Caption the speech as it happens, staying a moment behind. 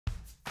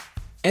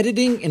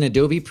Editing in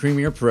Adobe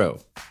Premiere Pro.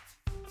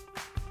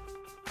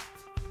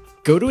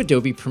 Go to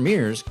Adobe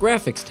Premiere's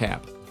Graphics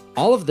tab.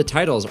 All of the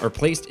titles are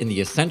placed in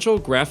the Essential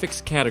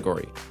Graphics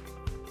category.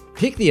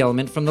 Pick the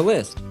element from the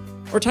list,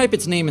 or type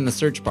its name in the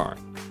search bar.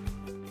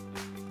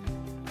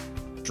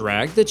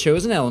 Drag the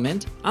chosen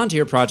element onto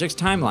your project's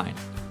timeline.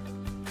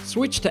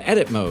 Switch to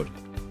Edit mode.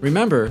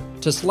 Remember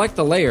to select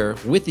the layer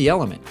with the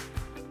element.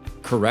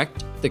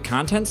 Correct the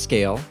content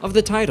scale of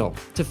the title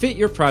to fit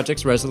your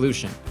project's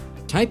resolution.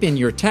 Type in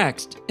your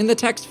text in the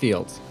text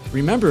fields.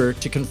 Remember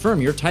to confirm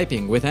your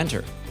typing with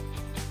Enter.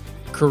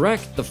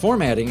 Correct the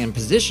formatting and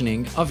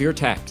positioning of your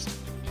text.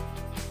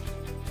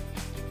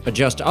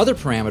 Adjust other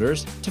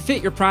parameters to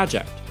fit your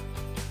project.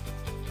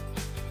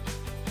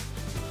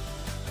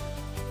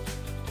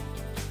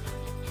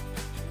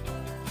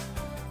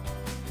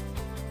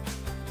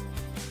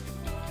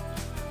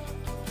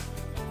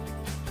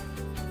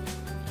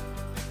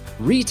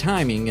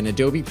 Retiming in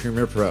Adobe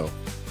Premiere Pro.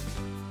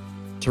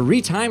 To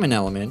retime an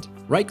element,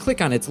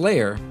 right-click on its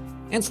layer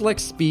and select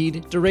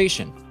Speed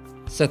Duration.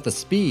 Set the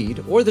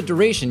speed or the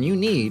duration you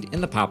need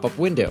in the pop-up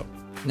window.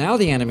 Now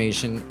the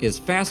animation is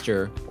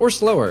faster or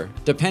slower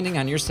depending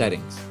on your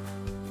settings.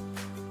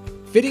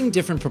 Fitting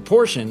different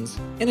proportions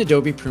in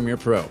Adobe Premiere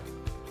Pro.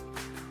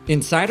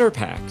 Inside our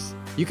packs,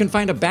 you can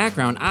find a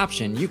background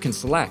option you can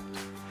select.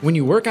 When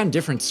you work on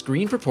different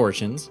screen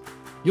proportions,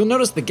 you'll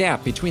notice the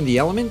gap between the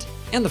element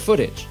and the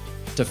footage.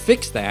 To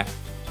fix that,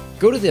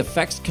 go to the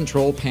Effects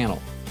Control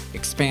panel,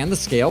 expand the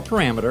scale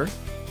parameter,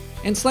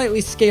 and slightly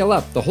scale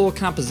up the whole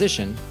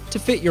composition to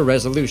fit your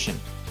resolution.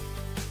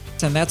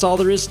 And that's all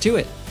there is to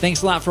it.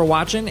 Thanks a lot for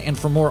watching, and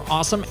for more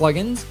awesome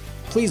plugins,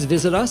 please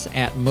visit us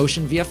at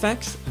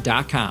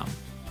MotionVFX.com.